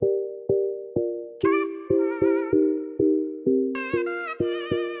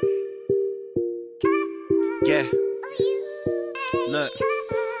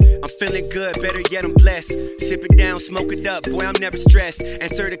feeling good, better yet I'm blessed. Sip it down, smoke it up, boy I'm never stressed.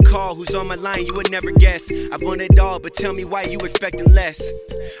 Answer the call, who's on my line, you would never guess. I want it all, but tell me why you expecting less.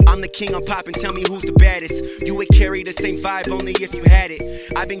 I'm the king, I'm poppin', tell me who's the baddest. You would carry the same vibe only if you had it.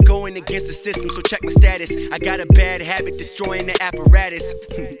 I've been going against the system, so check my status. I got a bad habit, destroying the apparatus.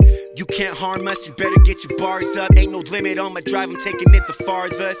 You can't harm us, you better get your bars up. Ain't no limit on my drive, I'm taking it the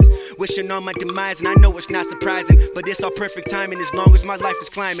farthest. Wishing on my demise, and I know it's not surprising, but it's all perfect timing as long as my life is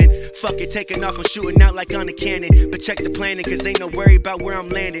climbing. Fuck it, taking off, I'm shooting out like on a cannon. But check the planning, cause ain't no worry about where I'm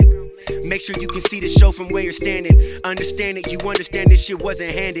landing. Make sure you can see the show from where you're standing. Understand it, you understand this shit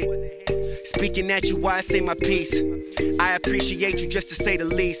wasn't handed. Speaking at you, why I say my piece. I appreciate you just to say the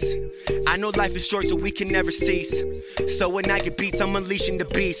least. I know life is short, so we can never cease. So when I get beats, I'm unleashing the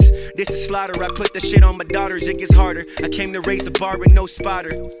beast. This is slaughter, I put the shit on my daughters, it gets harder. I came to raise the bar with no spotter.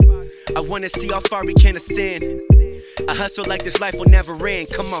 I wanna see how far we can ascend. A hustle like this life will never end,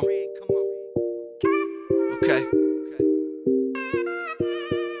 come on. Okay.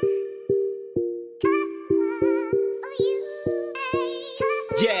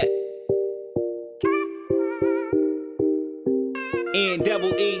 Yeah.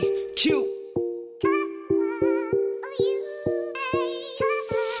 NEEQ.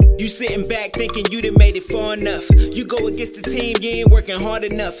 You sitting back thinking you done made it far enough. You go against the team, you ain't working hard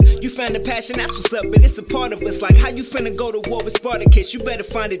enough. You find the passion, that's what's up, but it's a part of us. Like how you finna go to war with Spartacus? You better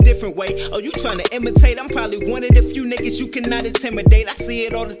find a different way. Oh, you trying to imitate? I'm probably one of the few niggas you cannot intimidate. I see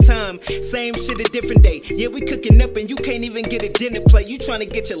it all the time. Same shit, a different day. Yeah, we cooking up and you can't even get a dinner plate. You trying to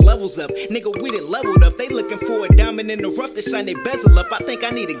get your levels up. Nigga, we done leveled up. They looking for a diamond in the rough to shine their bezel up. I think I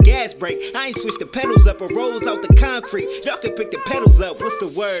need a gas brake. I ain't switched the pedals up or rolls out the concrete. Y'all can pick the pedals up. What's the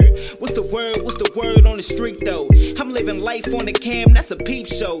word? What's the word? What's the word on the street though? I'm living life on the cam, that's a peep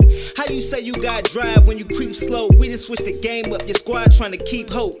show. How you say you got drive when you creep slow? We done switched the game up, your squad trying to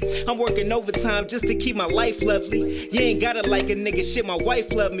keep hope. I'm working overtime just to keep my life lovely. You ain't gotta like a nigga, shit, my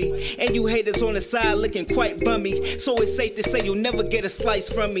wife love me. And you haters on the side looking quite bummy. So it's safe to say you'll never get a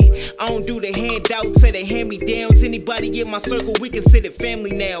slice from me. I don't do the handouts or the hand-me-downs. Anybody in my circle, we consider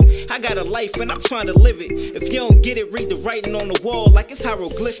family now. I got a life and I'm trying to live it. If you don't get it, read the writing on the wall like it's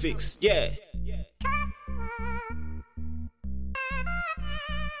hieroglyphics. Yeah.